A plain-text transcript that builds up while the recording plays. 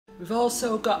We've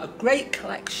also got a great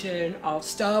collection of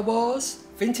Star Wars,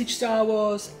 vintage Star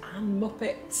Wars and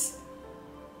Muppets.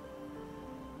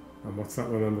 And what's that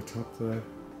one on the top there?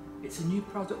 It's a new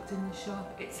product in the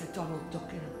shop. It's a Donald Duck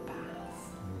in a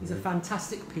bath. It's a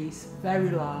fantastic piece,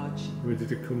 very large. Where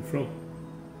did it come from?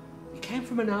 It came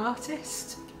from an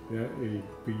artist. Yeah, we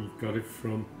got it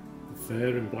from the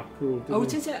fair in Blackpool, didn't Oh, we?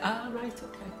 did it? Ah, right,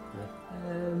 okay.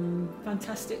 Yeah.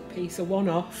 Fantastic piece, a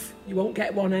one-off. You won't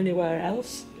get one anywhere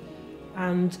else.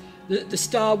 And the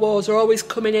Star Wars are always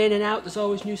coming in and out. There's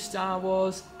always new Star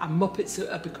Wars. And Muppets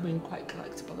are becoming quite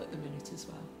collectible at the minute as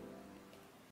well.